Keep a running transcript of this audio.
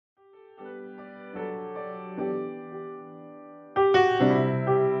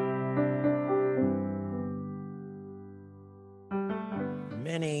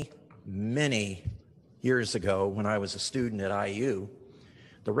many, many years ago, when I was a student at IU,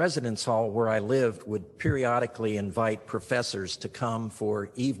 the residence hall where I lived would periodically invite professors to come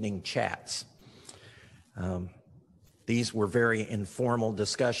for evening chats. These were very informal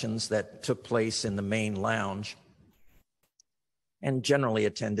discussions that took place in the main lounge and generally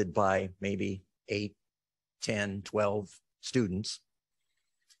attended by maybe 8, 10, 12 students.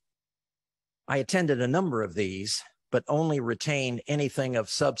 I attended a number of these, but only retained anything of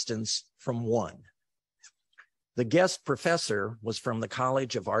substance from one. The guest professor was from the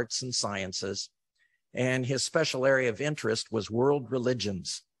College of Arts and Sciences, and his special area of interest was world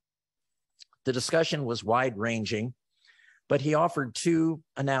religions. The discussion was wide-ranging, but he offered two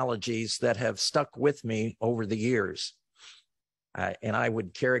analogies that have stuck with me over the years. And I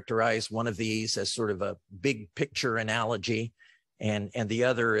would characterize one of these as sort of a big picture analogy, and the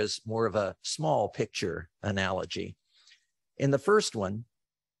other is more of a small picture analogy. In the first one,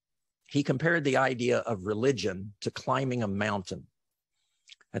 he compared the idea of religion to climbing a mountain.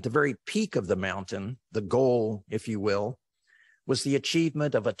 At the very peak of the mountain, the goal, if you will, was the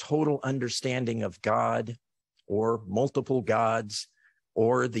achievement of a total understanding of God or multiple gods,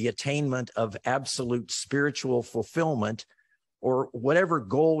 or the attainment of absolute spiritual fulfillment, or whatever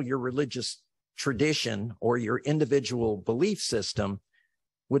goal your religious tradition or your individual belief system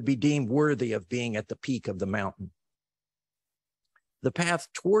would be deemed worthy of being at the peak of the mountain. The path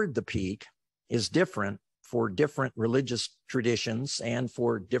toward the peak is different for different religious traditions and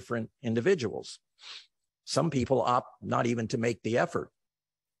for different individuals. Some people opt not even to make the effort.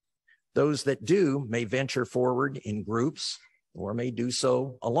 Those that do may venture forward in groups or may do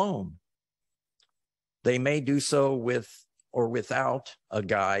so alone. They may do so with or without a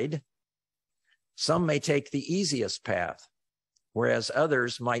guide. Some may take the easiest path, whereas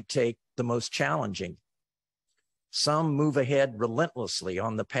others might take the most challenging. Some move ahead relentlessly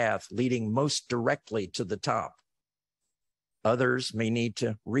on the path leading most directly to the top. Others may need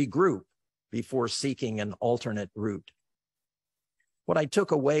to regroup before seeking an alternate route. What I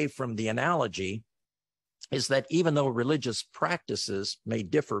took away from the analogy is that even though religious practices may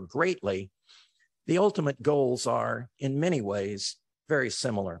differ greatly, the ultimate goals are, in many ways, very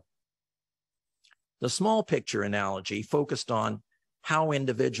similar. The small picture analogy focused on how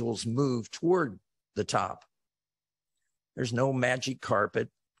individuals move toward the top. There's no magic carpet,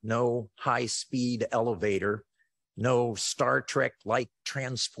 no high-speed elevator, no Star Trek-like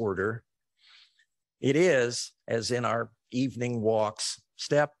transporter. It is, as in our evening walks,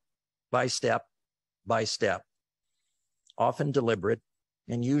 step by step by step, often deliberate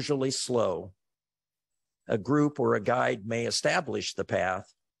and usually slow. A group or a guide may establish the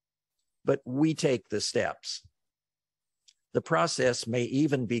path, but we take the steps. The process may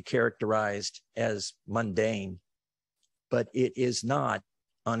even be characterized as mundane, but it is not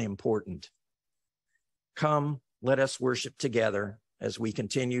unimportant. Come, let us worship together as we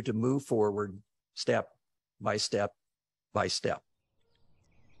continue to move forward step by step by step.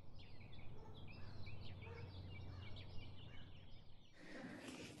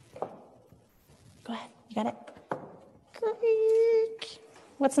 Go ahead, you got it. Great.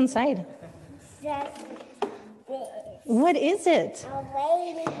 What's inside? What is it? A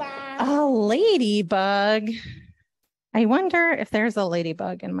ladybug. A ladybug. I wonder if there's a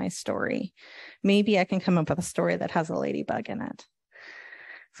ladybug in my story. Maybe I can come up with a story that has a ladybug in it.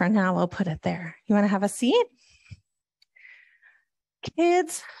 For now, we'll put it there. You want to have a seat?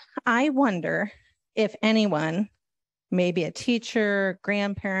 Kids, I wonder if anyone, maybe a teacher,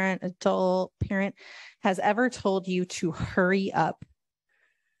 grandparent, adult, parent, has ever told you to hurry up.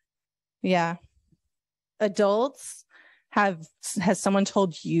 Yeah. Adults, has someone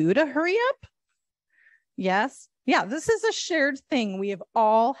told you to hurry up? Yes. Yeah, this is a shared thing we have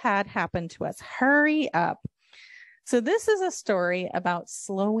all had happen to us. Hurry up. So this is a story about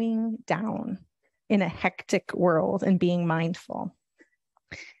slowing down in a hectic world and being mindful.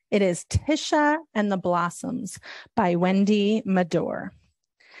 It is Tisha and the Blossoms by Wendy Madore.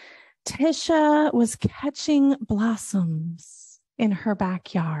 Tisha was catching blossoms in her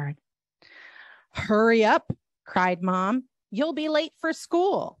backyard. Hurry up, cried Mom. You'll be late for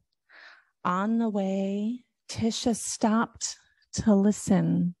school. On the way, Tisha stopped to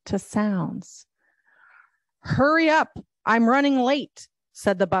listen to sounds. Hurry up, I'm running late,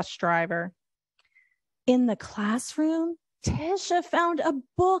 said the bus driver. In the classroom, Tisha found a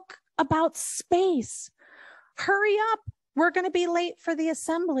book about space. Hurry up, we're going to be late for the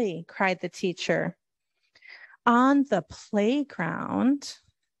assembly, cried the teacher. On the playground,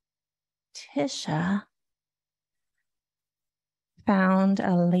 Tisha found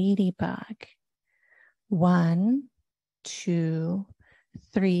a ladybug. 1, 2,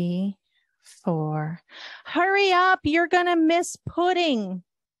 3, 4. Hurry up, you're going to miss pudding,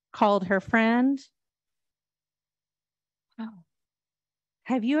 called her friend. Oh.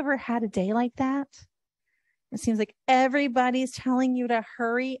 Have you ever had a day like that? It seems like everybody's telling you to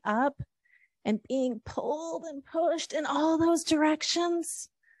hurry up and being pulled and pushed in all those directions.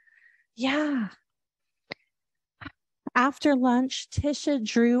 Yeah. After lunch, Tisha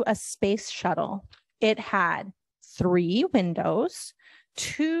drew a space shuttle. It had 3 windows,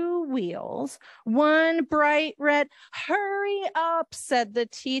 2 wheels, 1 bright red. Hurry up, said the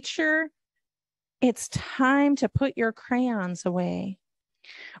teacher. It's time to put your crayons away.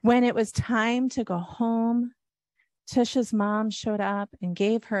 When it was time to go home, Tisha's mom showed up and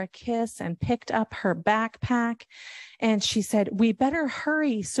gave her a kiss and picked up her backpack. And she said, we better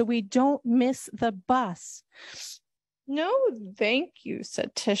hurry so we don't miss the bus. No, thank you,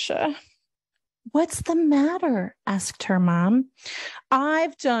 said Tisha. What's the matter? Asked her mom.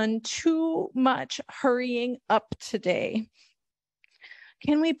 I've done too much hurrying up today.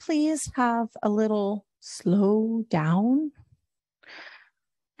 Can we please have a little slow down?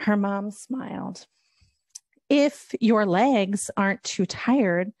 Her mom smiled. If your legs aren't too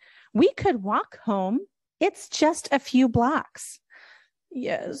tired, we could walk home. It's just a few blocks.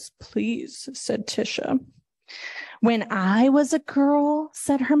 Yes, please, said Tisha. When I was a girl,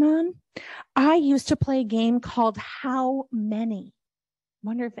 said her mom, I used to play a game called How Many?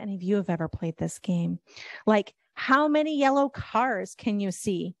 Wonder if any of you have ever played this game. Like, how many yellow cars can you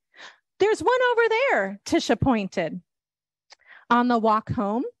see? There's one over there, Tisha pointed. On the walk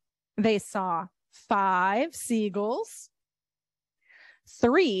home, they saw 5 seagulls,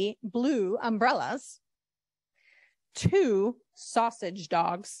 3 blue umbrellas, 2 sausage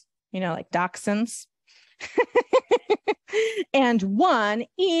dogs, like dachshunds, and 1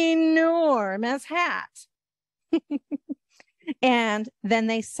 enormous hat. And then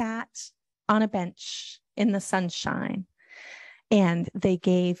they sat on a bench in the sunshine, and they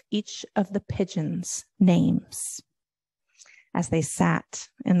gave each of the pigeons names as they sat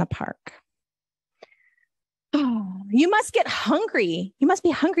in the park. Oh, you must get hungry. You must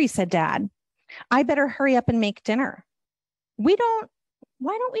be hungry, said Dad. I better hurry up and make dinner. Why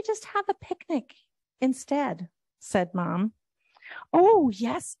don't we just have a picnic instead, said Mom. Oh,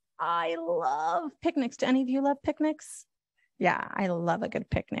 yes, I love picnics. Do any of you love picnics? Yeah, I love a good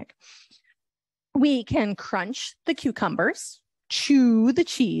picnic. We can crunch the cucumbers, chew the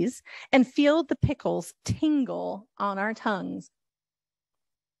cheese, and feel the pickles tingle on our tongues.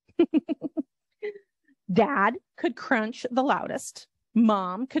 Dad could crunch the loudest,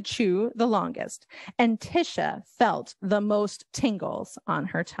 Mom could chew the longest, and Tisha felt the most tingles on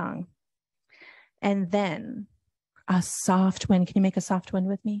her tongue. And then a soft wind, can you make a soft wind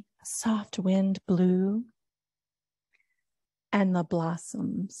with me? A soft wind blew, and the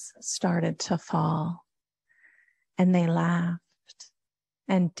blossoms started to fall, and they laughed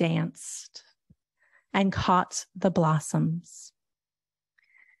and danced and caught the blossoms.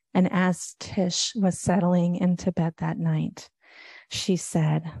 And as Tish was settling into bed that night, she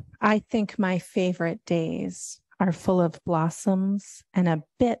said, I think my favorite days are full of blossoms and a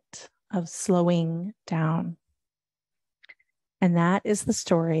bit of slowing down. And that is the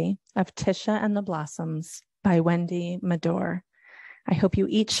story of Tisha and the Blossoms by Wendy Medore. I hope you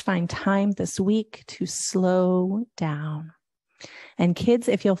each find time this week to slow down. And kids,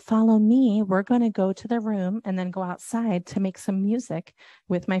 if you'll follow me, we're going to go to the room and then go outside to make some music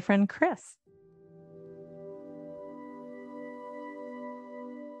with my friend Chris.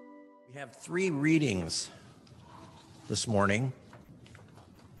 We have 3 readings this morning.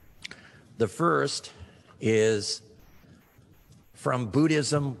 The first is from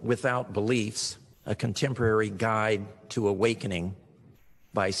Buddhism Without Beliefs, a contemporary guide to awakening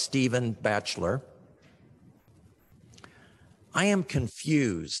by Stephen Batchelor. I am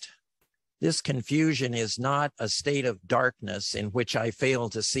confused. This confusion is not a state of darkness in which I fail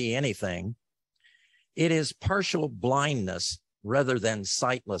to see anything. It is partial blindness rather than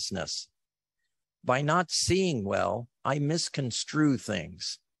sightlessness. By not seeing well, I misconstrue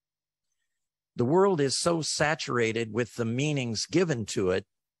things. The world is so saturated with the meanings given to it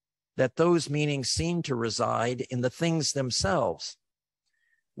that those meanings seem to reside in the things themselves.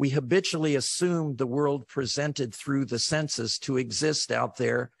 We habitually assume the world presented through the senses to exist out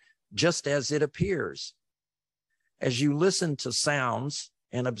there just as it appears. As you listen to sounds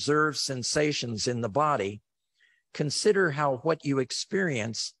and observe sensations in the body, consider how what you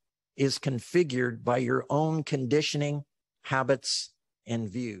experience is configured by your own conditioning, habits, and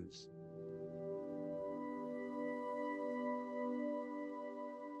views.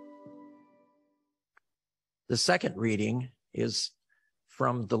 The second reading is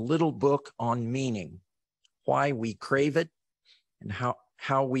from the little book on meaning, Why We Crave It and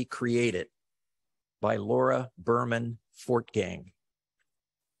How We Create It by Laura Berman Fortgang.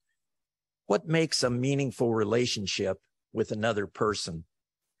 What makes a meaningful relationship with another person?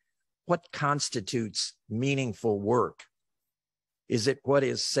 What constitutes meaningful work? Is it what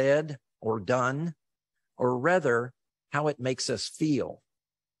is said or done, or rather how it makes us feel?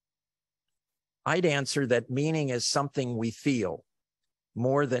 I'd answer that meaning is something we feel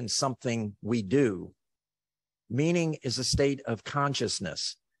more than something we do. Meaning is a state of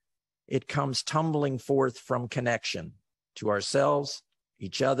consciousness. It comes tumbling forth from connection to ourselves,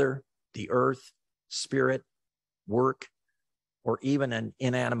 each other, the earth, spirit, work, or even an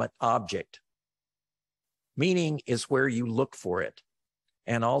inanimate object. Meaning is where you look for it,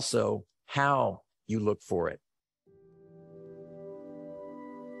 and also how you look for it.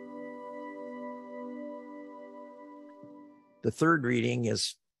 The third reading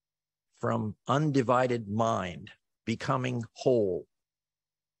is from Undivided Mind, Becoming Whole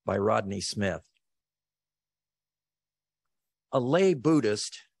by Rodney Smith. A lay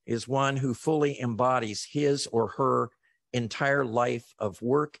Buddhist is one who fully embodies his or her entire life of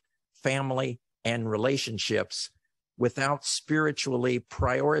work, family, and relationships without spiritually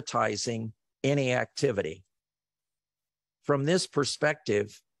prioritizing any activity. From this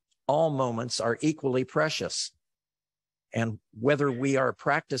perspective, all moments are equally precious. And whether we are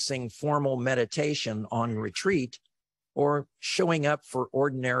practicing formal meditation on retreat or showing up for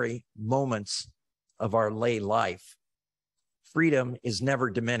ordinary moments of our lay life, freedom is never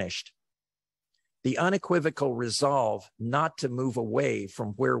diminished. The unequivocal resolve not to move away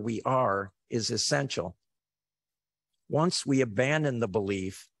from where we are is essential. Once we abandon the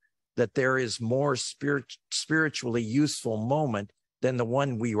belief that there is more spiritually useful moment than the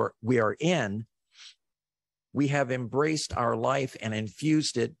one we are in, we have embraced our life and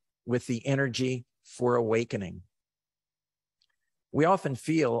infused it with the energy for awakening. We often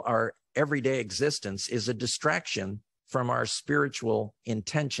feel our everyday existence is a distraction from our spiritual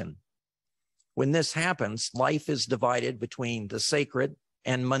intention. When this happens, life is divided between the sacred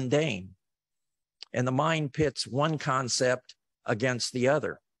and mundane, and the mind pits one concept against the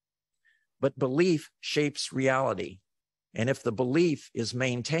other. But belief shapes reality, and if the belief is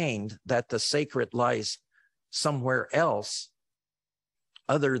maintained that the sacred lies somewhere else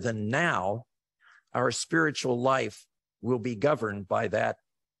other than now, our spiritual life will be governed by that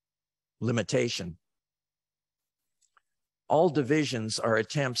limitation. All divisions are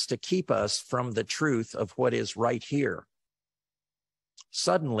attempts to keep us from the truth of what is right here.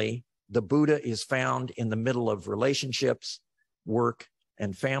 Suddenly, the Buddha is found in the middle of relationships, work,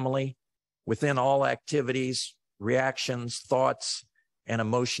 and family, within all activities, reactions, thoughts, and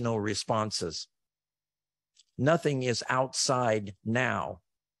emotional responses. Nothing is outside now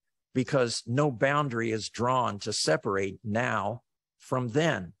because no boundary is drawn to separate now from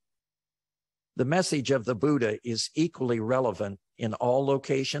then. The message of the Buddha is equally relevant in all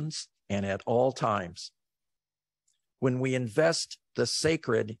locations and at all times. When we invest the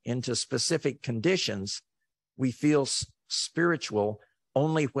sacred into specific conditions, we feel spiritual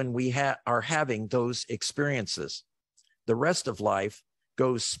only when we are having those experiences. The rest of life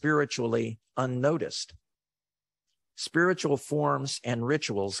goes spiritually unnoticed. Spiritual forms and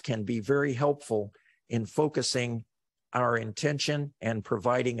rituals can be very helpful in focusing our intention and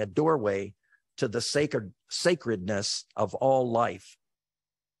providing a doorway to the sacredness of all life.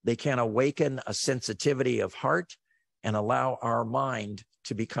 They can awaken a sensitivity of heart and allow our mind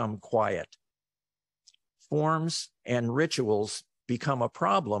to become quiet. Forms and rituals become a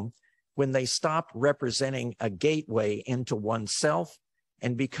problem when they stop representing a gateway into oneself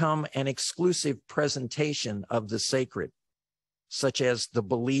and become an exclusive presentation of the sacred, such as the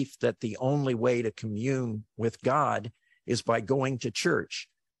belief that the only way to commune with God is by going to church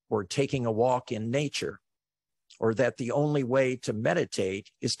or taking a walk in nature, or that the only way to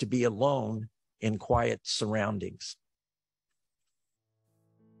meditate is to be alone in quiet surroundings.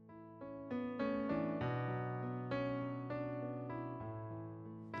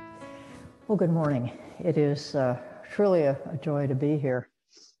 Well, good morning. It is truly a joy to be here.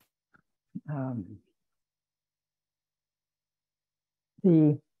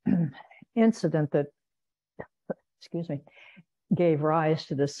 The incident that, gave rise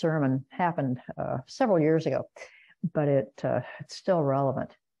to this sermon happened several years ago, but it's still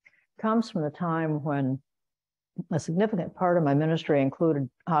relevant. It comes from the time when a significant part of my ministry included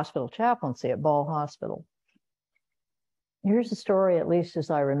hospital chaplaincy at Ball Hospital. Here's the story, at least as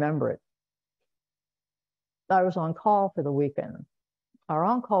I remember it. I was on call for the weekend. Our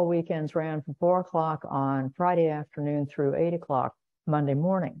on-call weekends ran from 4 o'clock on Friday afternoon through 8 o'clock Monday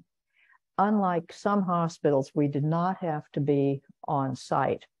morning. Unlike some hospitals, we did not have to be on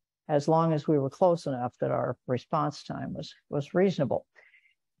site as long as we were close enough that our response time was reasonable.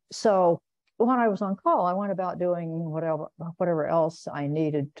 So when I was on call, I went about doing whatever else I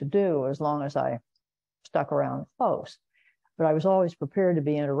needed to do as long as I stuck around close. But I was always prepared to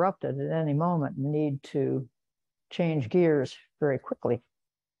be interrupted at any moment and need to change gears very quickly.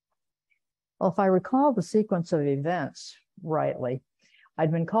 Well, if I recall the sequence of events rightly,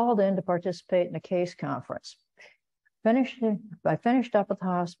 I'd been called in to participate in a case conference. I finished up at the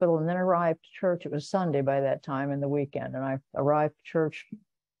hospital and then arrived to church. It was Sunday by that time in the weekend, and I arrived to church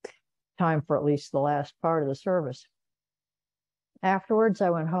time for at least the last part of the service. Afterwards, I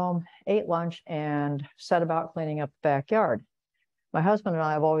went home, ate lunch, and set about cleaning up the backyard. My husband and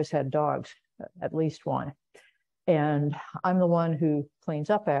I have always had dogs, at least one, and I'm the one who cleans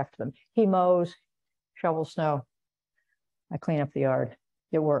up after them. He mows, shovels snow. I clean up the yard.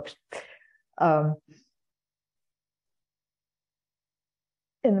 It works.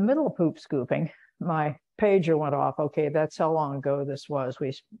 In the middle of poop scooping, my pager went off. Okay, that's how long ago this was.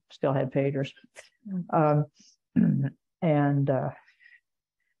 We still had pagers. And the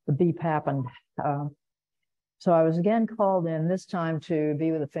beep happened. So I was again called in, this time to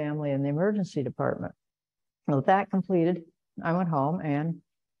be with the family in the emergency department. With that completed, I went home and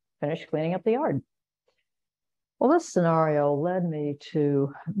finished cleaning up the yard. Well, this scenario led me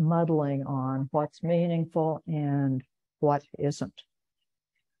to muddling on what's meaningful and what isn't.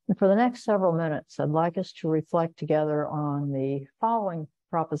 And for the next several minutes, I'd like us to reflect together on the following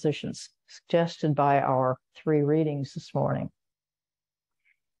propositions suggested by our 3 readings this morning.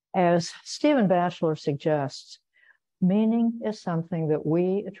 As Stephen Batchelor suggests, meaning is something that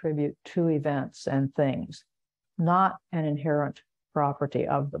we attribute to events and things, not an inherent property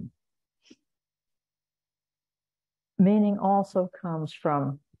of them. Meaning also comes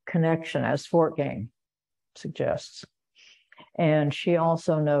from connection, as Fortgang suggests. And she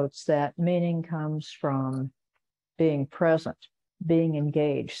also notes that meaning comes from being present, being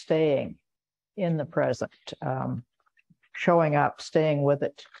engaged, staying in the present, showing up, staying with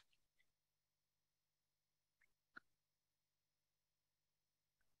it.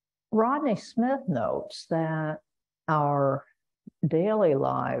 Rodney Smith notes that our daily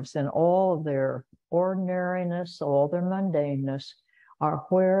lives and all of their ordinariness, all their mundaneness, are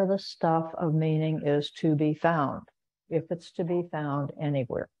where the stuff of meaning is to be found, if it's to be found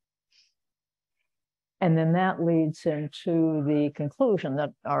anywhere. And then that leads into the conclusion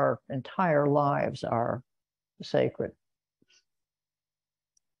that our entire lives are sacred.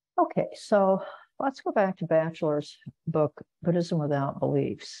 Okay, so let's go back to Batchelor's book, Buddhism Without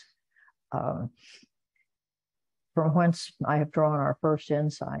Beliefs, from whence I have drawn our first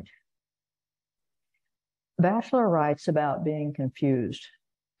insight. Batchelor writes about being confused.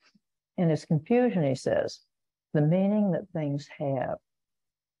 In his confusion, he says, the meaning that things have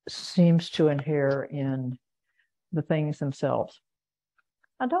seems to inhere in the things themselves.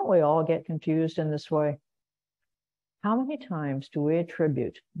 Now, don't we all get confused in this way? How many times do we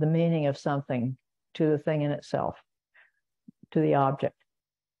attribute the meaning of something to the thing in itself, to the object?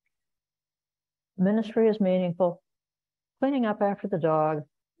 Ministry is meaningful. Cleaning up after the dog,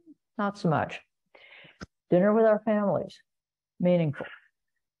 not so much. Dinner with our families, meaningful.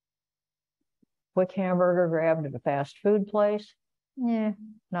 Quick hamburger grabbed at a fast food place,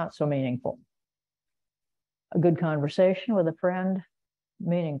 not so meaningful. A good conversation with a friend,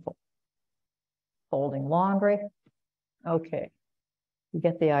 meaningful. Folding laundry, okay, you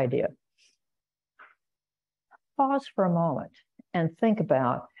get the idea. Pause for a moment and think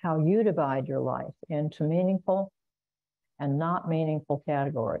about how you divide your life into meaningful and not meaningful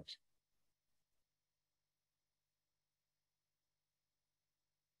categories.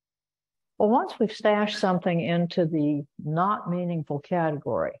 Well, once we've stashed something into the not meaningful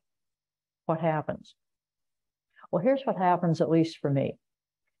category, what happens? Well, here's what happens, at least for me.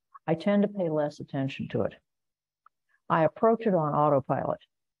 I tend to pay less attention to it. I approach it on autopilot,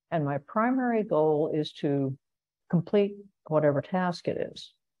 and my primary goal is to complete whatever task it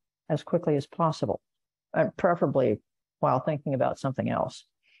is as quickly as possible, and preferably while thinking about something else.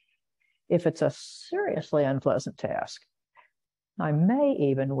 If it's a seriously unpleasant task, I may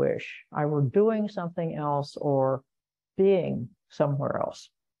even wish I were doing something else or being somewhere else.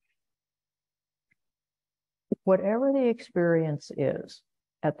 Whatever the experience is,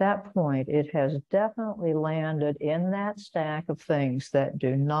 at that point, it has definitely landed in that stack of things that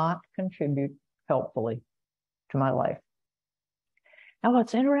do not contribute helpfully to my life. Now,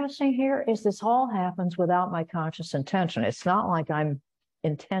 what's interesting here is this all happens without my conscious intention. It's not like I'm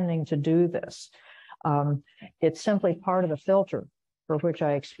intending to do this. It's simply part of the filter through which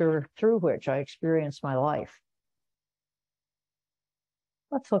I experience my life.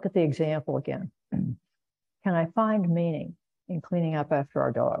 Let's look at the example again. Can I find meaning in cleaning up after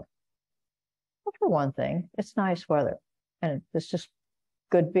our dog? Well, for one thing, it's nice weather, and it's just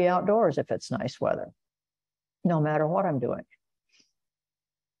good to be outdoors if it's nice weather, no matter what I'm doing.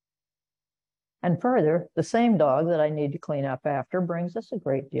 And further, the same dog that I need to clean up after brings us a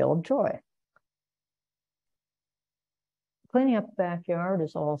great deal of joy. Cleaning up the backyard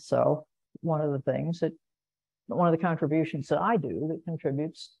is also one of the contributions that I do that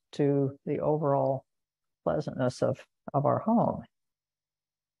contributes to the overall pleasantness of our home.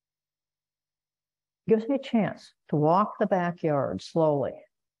 It gives me a chance to walk the backyard slowly,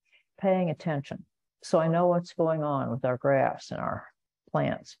 paying attention, so I know what's going on with our grass and our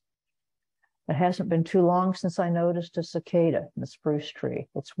plants. It hasn't been too long since I noticed a cicada in the spruce tree,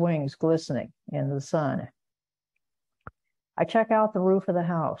 its wings glistening in the sun. I check out the roof of the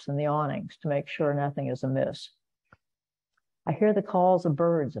house and the awnings to make sure nothing is amiss. I hear the calls of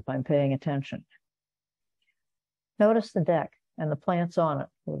birds if I'm paying attention. Notice the deck and the plants on it,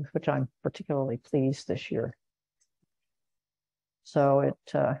 with which I'm particularly pleased this year. So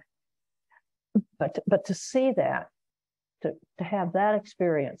but to see that, to have that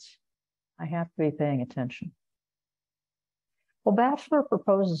experience, I have to be paying attention. Well, Batchelor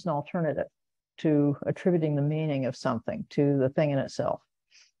proposes an alternative to attributing the meaning of something to the thing in itself.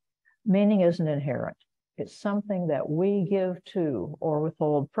 Meaning isn't inherent. It's something that we give to or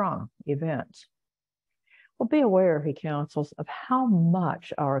withhold from events. Well, be aware, he counsels, of how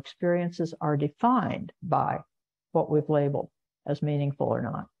much our experiences are defined by what we've labeled as meaningful or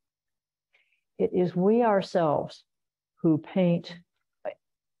not. It is we ourselves who paint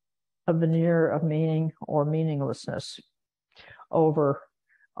a veneer of meaning or meaninglessness over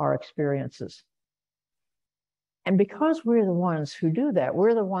our experiences. And because we're the ones who do that,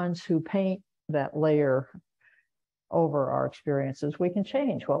 we're the ones who paint that layer over our experiences, we can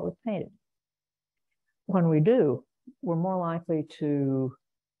change what we've painted. When we do, we're more likely to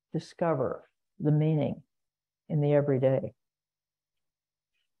discover the meaning in the everyday.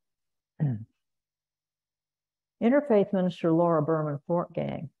 Interfaith minister Laura Berman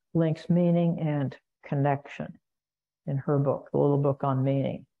Fortgang links meaning and connection in her book, the little book on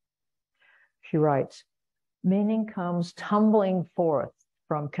meaning. She writes, meaning comes tumbling forth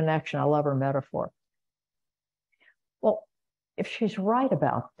from connection. I love her metaphor. Well, if she's right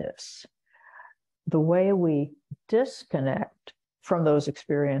about this, the way we disconnect from those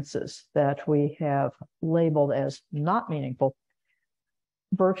experiences that we have labeled as not meaningful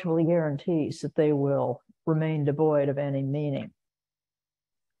virtually guarantees that they will remain devoid of any meaning.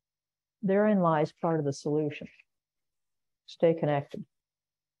 Therein lies part of the solution. Stay connected.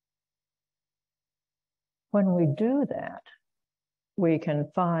 When we do that, we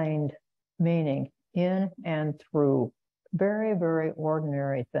can find meaning in and through very, very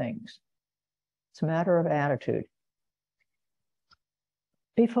ordinary things. It's a matter of attitude.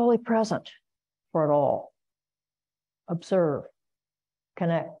 Be fully present for it all. Observe,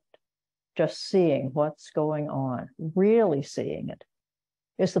 connect, just seeing what's going on, really seeing it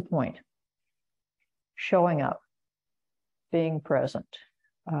is the point. Showing up, being present.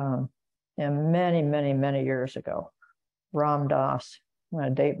 And many, many, many years ago, Ram Dass, I'm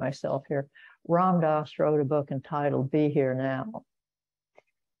going to date myself here, Ram Dass wrote a book entitled Be Here Now.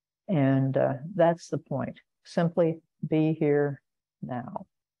 And that's the point. Simply be here now.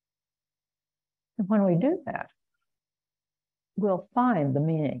 And when we do that, we'll find the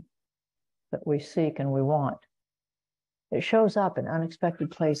meaning that we seek and we want. It shows up in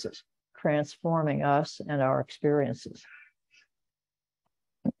unexpected places, transforming us and our experiences.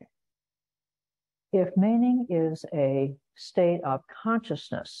 If meaning is a state of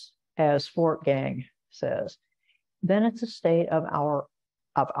consciousness, as Fortgang says, then it's a state of our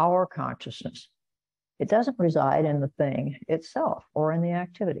consciousness. It doesn't reside in the thing itself or in the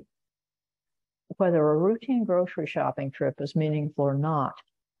activity. Whether a routine grocery shopping trip is meaningful or not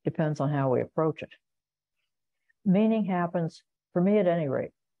depends on how we approach it. Meaning happens, for me at any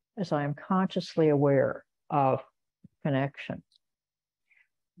rate, as I am consciously aware of connection.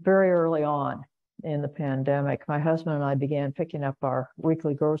 Very early on in the pandemic, my husband and I began picking up our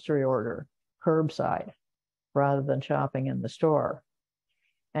weekly grocery order curbside rather than shopping in the store.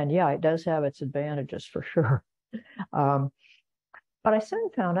 And yeah, it does have its advantages for sure. But I soon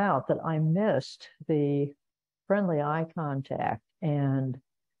found out that I missed the friendly eye contact and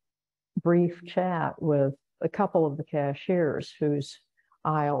brief chat with a couple of the cashiers whose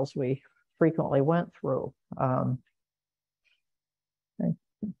aisles we frequently went through.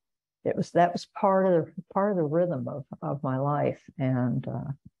 that was part of the rhythm of my life, and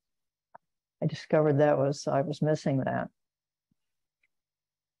I discovered I was missing that.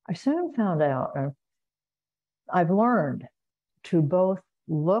 I soon found out I've learned to both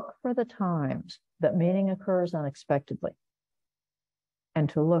look for the times that meaning occurs unexpectedly and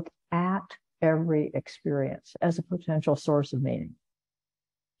to look at every experience as a potential source of meaning.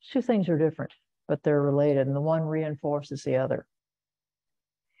 Two things are different, but they're related, and the one reinforces the other.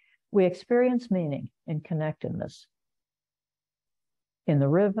 We experience meaning in connectedness, in the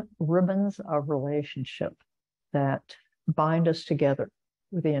ribbons of relationship that bind us together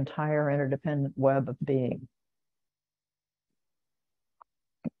with the entire interdependent web of being.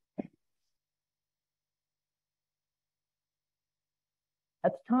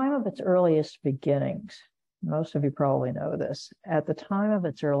 At the time of its earliest beginnings, most of you probably know this, at the time of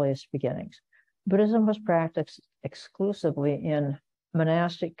its earliest beginnings, Buddhism was practiced exclusively in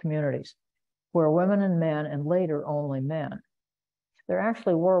monastic communities where women and men, and later only men. There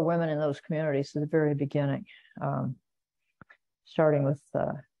actually were women in those communities at the very beginning, starting with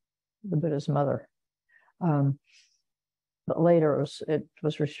the Buddha's mother. But later it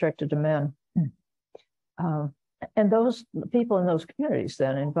was restricted to men. And those people in those communities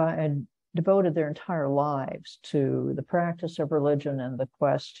then devoted their entire lives to the practice of religion and the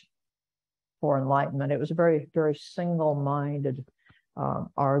quest for enlightenment. It was a very, very single-minded,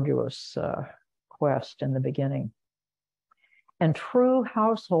 arduous quest in the beginning. And true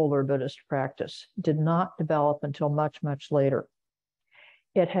householder Buddhist practice did not develop until much, much later.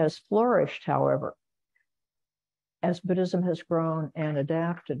 It has flourished, however, as Buddhism has grown and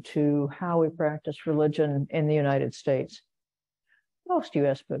adapted to how we practice religion in the United States. Most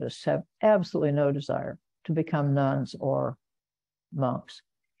U.S. Buddhists have absolutely no desire to become nuns or monks.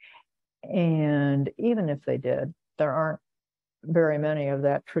 And even if they did, there aren't very many of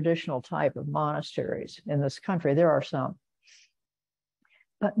that traditional type of monasteries in this country. There are some.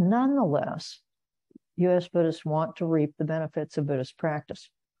 But nonetheless, U.S. Buddhists want to reap the benefits of Buddhist practice.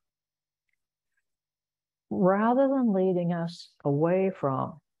 Rather than leading us away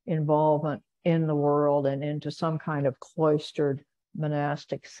from involvement in the world and into some kind of cloistered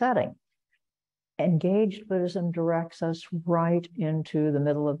monastic setting, engaged Buddhism directs us right into the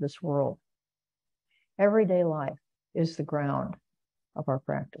middle of this world. Everyday life is the ground of our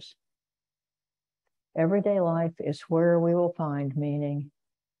practice. Everyday life is where we will find meaning.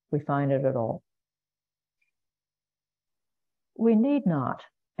 We find it at all. We need not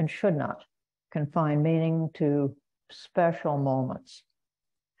and should not confine meaning to special moments.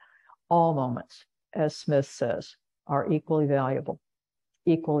 All moments, as Smith says, are equally valuable,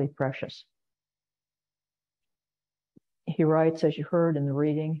 equally precious. He writes, as you heard in the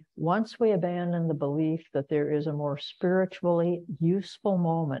reading, once we abandon the belief that there is a more spiritually useful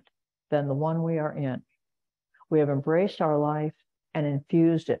moment than the one we are in, we have embraced our life and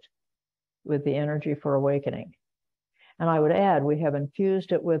infused it with the energy for awakening. And I would add, we have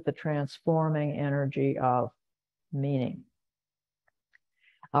infused it with the transforming energy of meaning.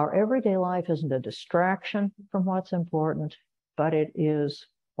 Our everyday life isn't a distraction from what's important, but it is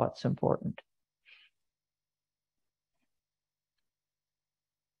what's important.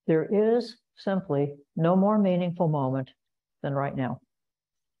 There is simply no more meaningful moment than right now.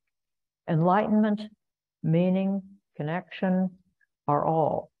 Enlightenment, meaning, connection are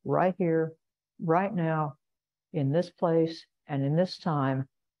all right here, right now, in this place and in this time,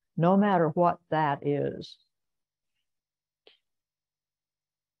 no matter what that is.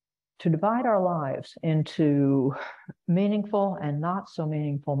 To divide our lives into meaningful and not so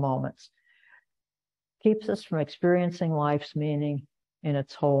meaningful moments keeps us from experiencing life's meaning in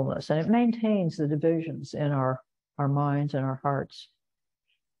its wholeness, and it maintains the divisions in our minds and our hearts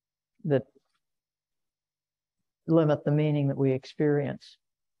that limit the meaning that we experience.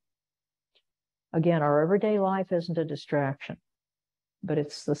 Again, our everyday life isn't a distraction, but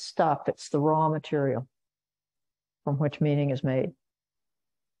it's the stuff, it's the raw material from which meaning is made.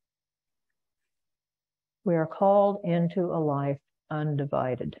 We are called into a life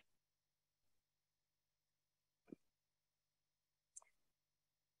undivided.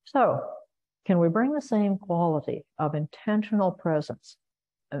 So, can we bring the same quality of intentional presence,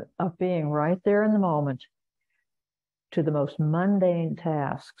 of being right there in the moment, to the most mundane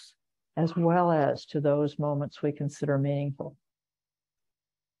tasks, as well as to those moments we consider meaningful?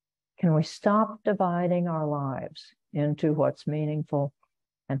 Can we stop dividing our lives into what's meaningful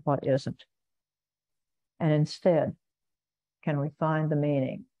and what isn't? And instead, can we find the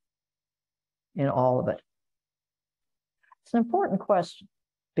meaning in all of it? It's an important question,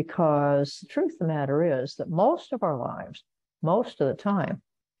 because the truth of the matter is that most of our lives, most of the time,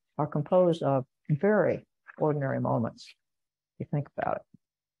 are composed of very ordinary moments, if you think about it.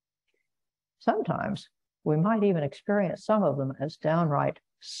 Sometimes we might even experience some of them as downright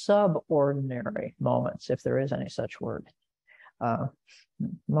subordinary moments, if there is any such word.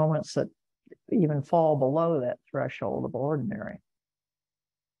 Moments that even fall below that threshold of ordinary.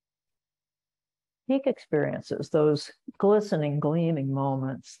 Peak experiences, those glistening, gleaming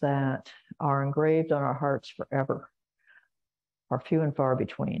moments that are engraved on our hearts forever, are few and far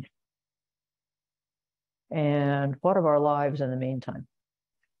between. And what of our lives in the meantime?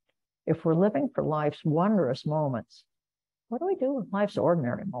 If we're living for life's wondrous moments, what do we do with life's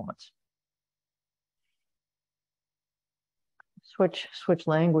ordinary moments? Switch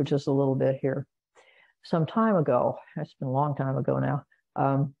languages a little bit here. Some time ago, it's been a long time ago now,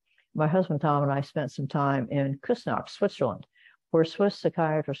 my husband Tom and I spent some time in Küsnacht, Switzerland, where Swiss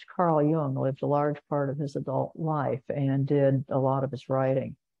psychiatrist Carl Jung lived a large part of his adult life and did a lot of his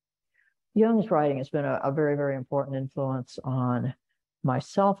writing. Jung's writing has been a very, very important influence on my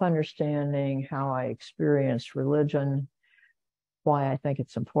self-understanding, how I experience religion, why I think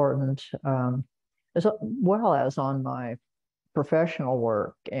it's important, as well as on my professional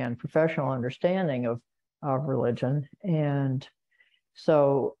work and professional understanding of religion. And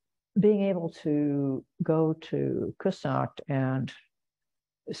so being able to go to Küsnacht and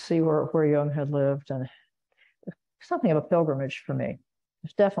see where Jung had lived, and something of a pilgrimage for me.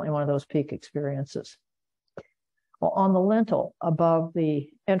 It's definitely one of those peak experiences. Well, on the lintel above the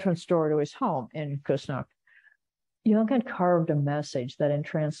entrance door to his home in Küsnacht, Jung had carved a message that in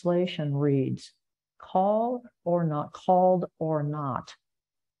translation reads, called or not,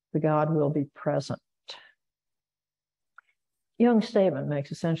 the God will be present. Jung's statement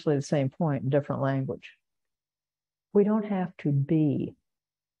makes essentially the same point in different language. We don't have to be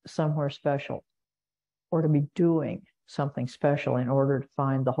somewhere special or to be doing something special in order to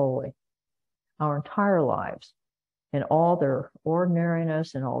find the holy. Our entire lives, in all their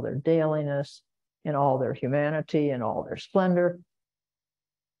ordinariness, in all their dailiness, in all their humanity, in all their splendor,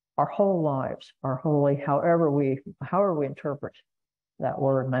 our whole lives are holy, however we interpret that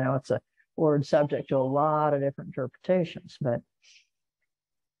word. And I know it's a word subject to a lot of different interpretations, but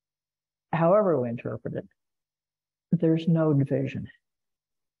however we interpret it, there's no division.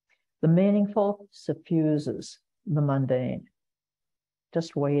 The meaningful suffuses the mundane,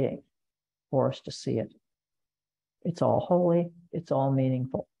 just waiting for us to see it. It's all holy, it's all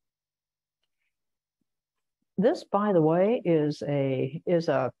meaningful. This, by the way, is an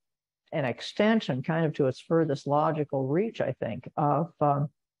extension, kind of to its furthest logical reach, I think, of what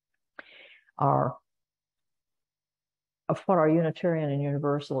our Unitarian and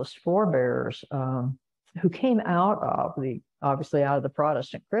Universalist forebears, who came out of obviously out of the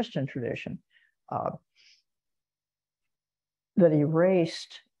Protestant Christian tradition, that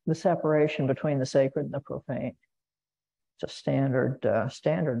erased the separation between the sacred and the profane. It's a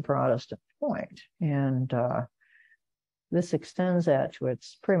standard Protestant point, and this extends that to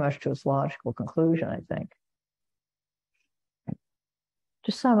pretty much to its logical conclusion, I think.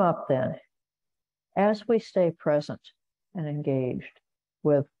 To sum up, then, as we stay present and engaged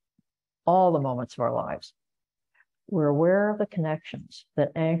with all the moments of our lives, we're aware of the connections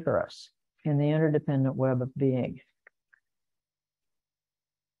that anchor us in the interdependent web of being.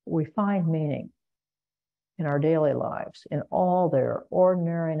 We find meaning in our daily lives, in all their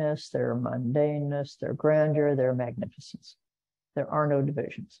ordinariness, their mundaneness, their grandeur, their magnificence. There are no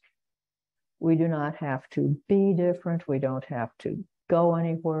divisions. We do not have to be different. We don't have to go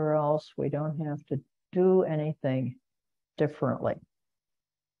anywhere else. We don't have to do anything differently.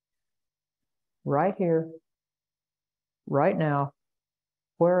 Right here, right now,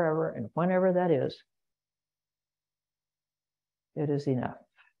 wherever and whenever that is, it is enough.